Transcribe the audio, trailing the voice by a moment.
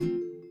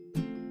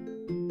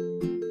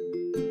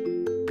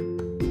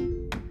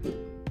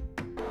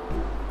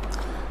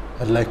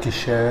I'd like to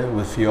share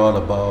with you all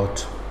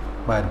about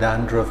my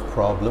dandruff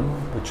problem,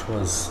 which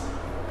was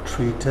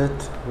treated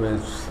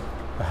with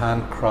a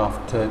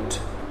handcrafted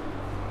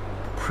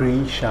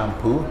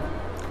Preshampoo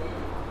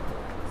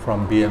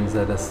from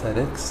BMZ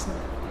Aesthetics.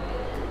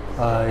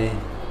 I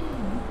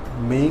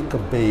make a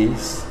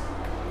base,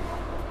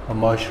 a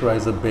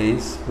moisturizer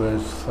base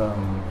with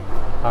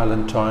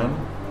allantoin,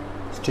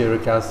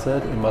 stearic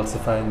acid,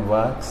 emulsifying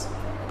wax,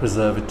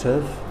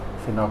 preservative,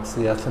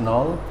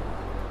 phenoxyethanol,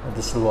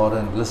 distilled water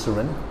and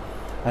glycerin,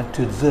 and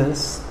to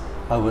this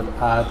I would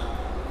add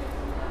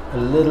a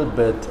little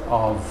bit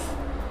of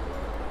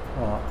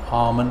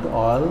almond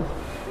oil,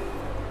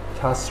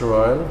 castor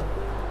oil,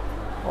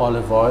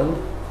 olive oil,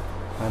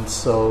 and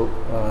so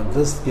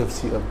this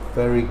gives you a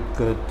very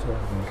good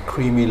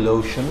creamy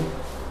lotion,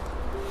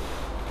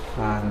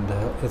 and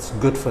it's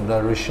good for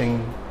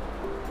nourishing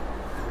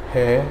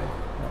hair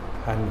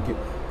and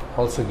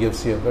also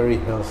gives you a very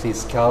healthy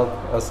scalp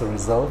as a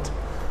result.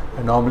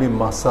 I normally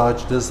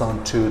massage this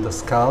onto the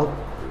scalp,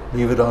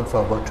 leave it on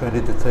for about 20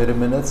 to 30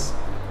 minutes,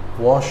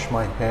 wash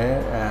my hair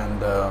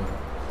and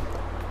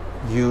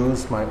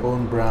use my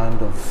own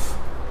brand of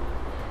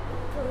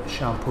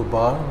shampoo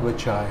bar,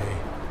 which I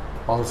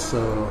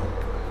also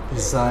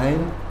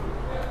design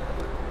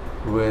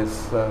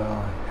with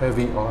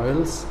heavy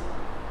oils.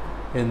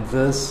 In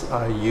this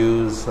I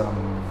use a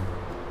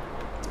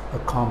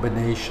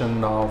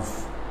combination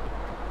of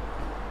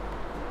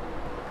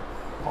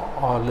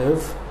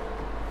olive,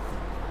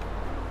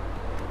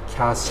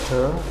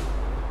 castor,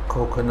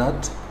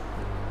 coconut,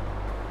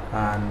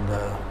 and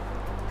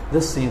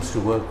this seems to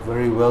work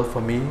very well for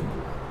me.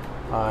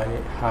 I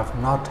have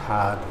not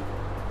had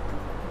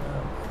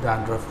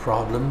dandruff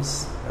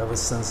problems ever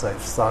since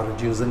I've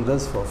started using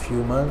this for a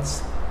few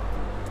months.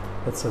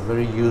 It's a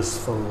very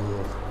useful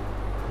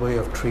way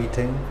of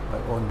treating my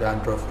own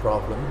dandruff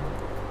problem,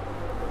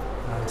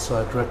 and so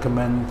I'd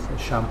recommend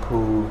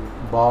shampoo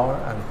bar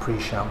and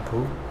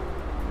Preshampoo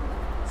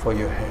for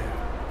your hair.